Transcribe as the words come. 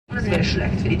es wäre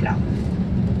schlecht für die Trauben.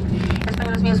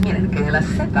 Españoles míos, miren que las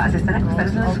cepas están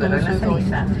acostadas en el suelo, en la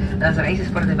ceniza, las raíces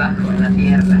por debajo, en la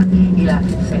tierra, y la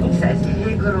ceniza es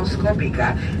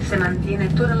higroscópica, se mantiene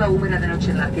toda la húmeda de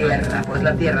noche en la tierra, pues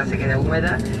la tierra se queda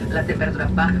húmeda, la temperatura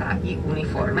baja y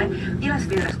uniforme, y las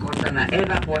piedras cortan la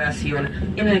evaporación,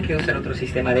 y no hay que usar otro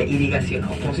sistema de irrigación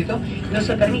opósito, no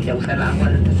se permite usar el agua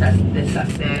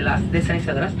de las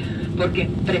desanizadoras, porque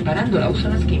preparándola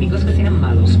usan los químicos que sean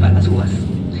malos para las uvas.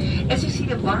 As you see,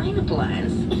 the vine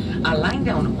plants are lying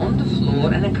down on the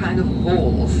floor in a kind of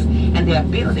holes, and they are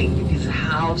building these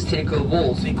half-circle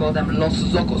walls. We call them los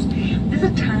zocos. There's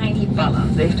a tiny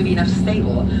balance. They have to be enough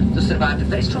stable to survive the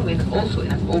very strong wind, also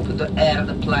enough open to air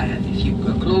the plant. If you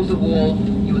close the wall,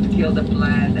 you would kill the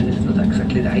plant, and it's not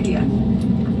exactly the idea.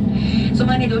 So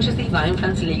meine durchschnittlichen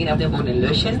Weinpflanzen liegen auf dem Boden in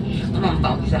Löchern und man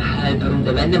baut diese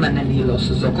halbrunde Wände, man nennt die Los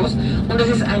Zocos, und das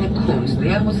ist eine Kunst.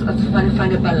 Der muss eine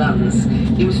feine Balance.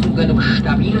 Die müssen genug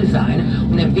stabil sein,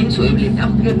 um den Wind zu überleben,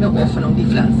 auch genug offen, um die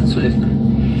Pflanzen zu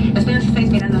lüften. Espero si estáis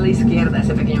mirando a la izquierda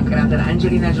ese pequeño cráter.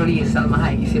 Angelina Jolie y Salma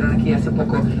Hayek hicieron aquí hace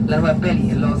poco la nueva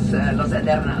peli, Los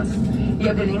Eternals. Y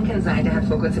auf der linken Seite hat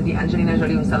vor kurzem die Angelina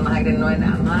Jolie und Salma Hayek den neuen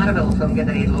Marvel-Film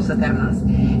gedreht, Los Eternals.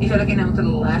 If you're looking now to the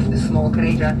left, the small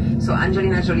crater, so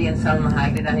Angelina Jolie and Salma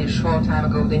Hayek did a short time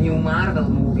ago the new Marvel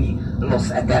movie,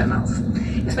 Los Eternals.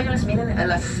 Españoles, miren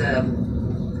las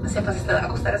cepas están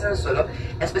acostadas en el suelo,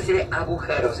 en especie de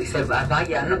agujeros, y se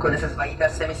vayan con esas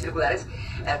vallitas semicirculares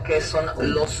que son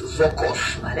los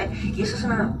zocos, ¿vale? Y eso es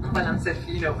un balance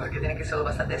fino, porque tienen que ser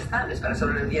bastante estables para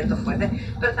sobre el viento fuerte,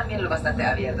 pero también lo bastante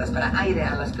abiertas para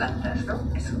airear las plantas, ¿no?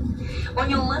 Eso. On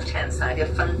your left-hand side, you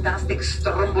have fantastic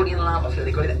Strombolian lava field.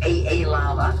 They call it AA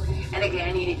lava. And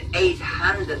again, you need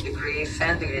 800 degrees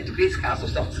centigrade, degrees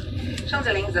Celsius. Schauen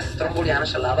Sie links, das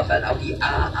Strombolianische Lavafeld, auch die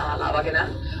AA-Lava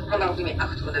genannt. Und man braucht irgendwie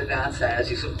 800 Grad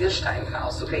Celsius, um den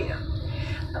Steinchaos zu kreieren.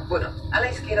 Bueno, a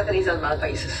la izquierda tenéis el mal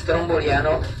país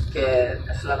stromboliano, que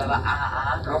es la lava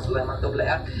AAA, ¿no? Lo llaman doble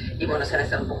A. Y bueno, se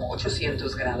necesitan como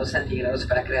 800 grados centígrados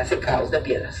para crear ese caos de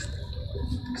piedras.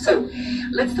 So,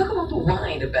 let's talk about the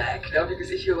wine back, you know,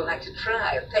 because if you would like to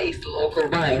try or taste local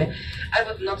wine, I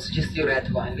would not suggest you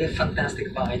red wine. We have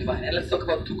fantastic white wine. And let's talk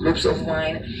about two groups of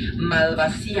wine.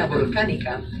 Malvasia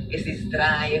volcanica is this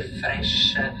dry,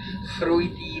 fresh,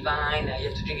 fruity wine. You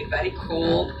have to drink it very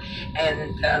cold,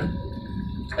 and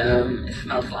it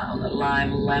smells like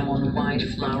lime, lemon, white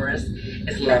flowers.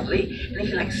 It's lovely. And if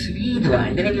you like sweet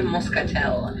wine, then you have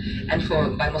Moscatel.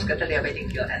 And by Moscatel, they are waiting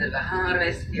till the end of the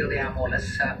harvest, till they are more or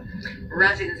less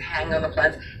resins hang on the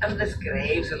plants. And there's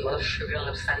grapes with a lot of sugar, a lot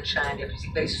of sunshine. They are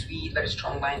producing very sweet, very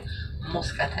strong wine.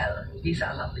 Moscatel. These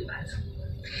are lovely wines.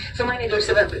 So meine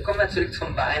Deutsche, kommen wir zurück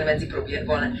zum Wein, wenn Sie probieren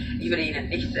wollen. Ich würde Ihnen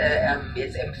nicht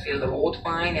jetzt empfehlen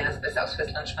Rotwein, ja, das ist besser aus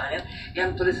Festlandspanien. Wir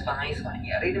haben tolles Weißwein.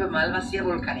 Ja, reden wir mal Malvasia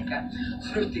volcanica.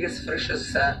 Fruchtiges,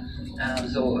 frisches,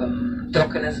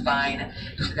 trockenes Wein.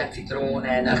 Durch nach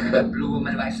Zitrone, nach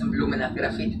Blumen, weißen Blumen, nach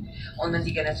Graphit. Und wenn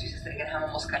Sie gerne Süßes trinken, haben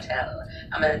wir Moscatel.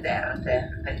 Amelderte,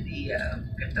 wenn die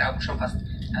Trauben schon fast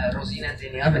Rosinen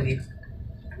sind, ja, wenn die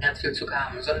ganz viel Zucker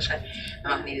haben, Sonnenschein,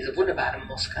 dann machen die diese wunderbaren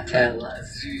Moscatel,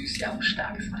 süß, ja, und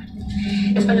starkes Wein.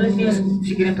 Españoles míos,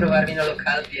 si quieren probar vino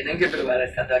local, tienen que probar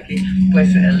estando aquí,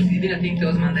 pues el vino tinto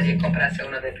os mandaría a comprarse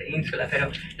uno de península,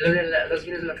 pero los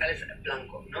vinos locales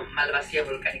blancos, ¿no? Malvasia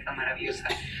volcánica maravillosa,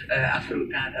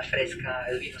 afrutada, fresca,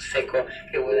 el vino seco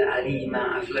que huele a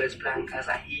lima, a flores blancas,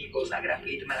 a higos, a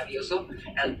grafito maravilloso,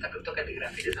 el toque de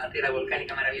grafito es la tierra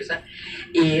volcánica maravillosa,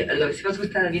 y lo que si os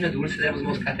gusta el vino dulce, tenemos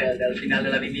Moscatel del final de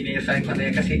la vendimia, ya saben, cuando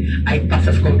ya casi hay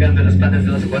pasas colgando en las plantas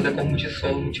de la segunda con mucho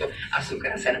sol, mucho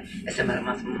azúcar, ese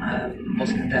más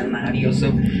Moscatel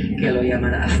maravilloso que lo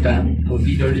llaman hasta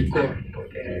vino licor,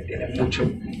 porque tiene mucho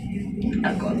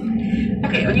alcohol.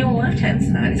 Okay, on your left-hand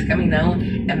side is coming now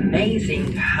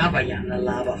amazing Hawaiian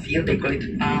lava field. They call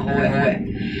it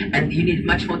Pahoehoe. And you need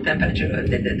much more temperature.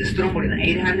 The Stromboli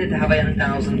 800, Hawaiian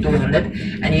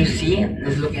 1200. And you see,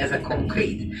 this is looking as a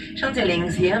concrete. Schauen Sie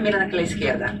links hier, miren a la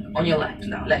izquierda. On your left,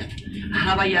 now, left.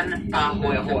 Hawaiian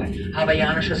Pahoehoe.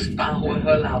 Hawaiianisches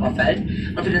Pahoehoe Lavafeld.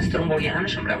 Und für den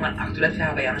Strombolianischen braucht man 800, für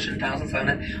Hawaiianischen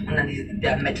 1200. Und dann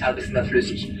der Metall ist mehr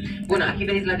flüssig. Bueno, aquí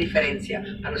veis la diferencia.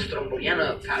 Para el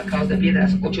Stromboliano, caos de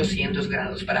piedras, 800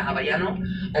 grados. Para hawaiano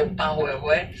o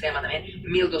Pahoehoe se llama también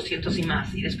 1200 y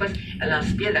más. Y después las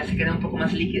piedras se quedan un poco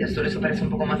más líquidas, todo eso parece un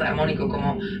poco más armónico,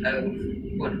 como,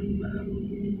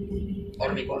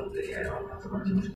 hormigón, diría, ¿no?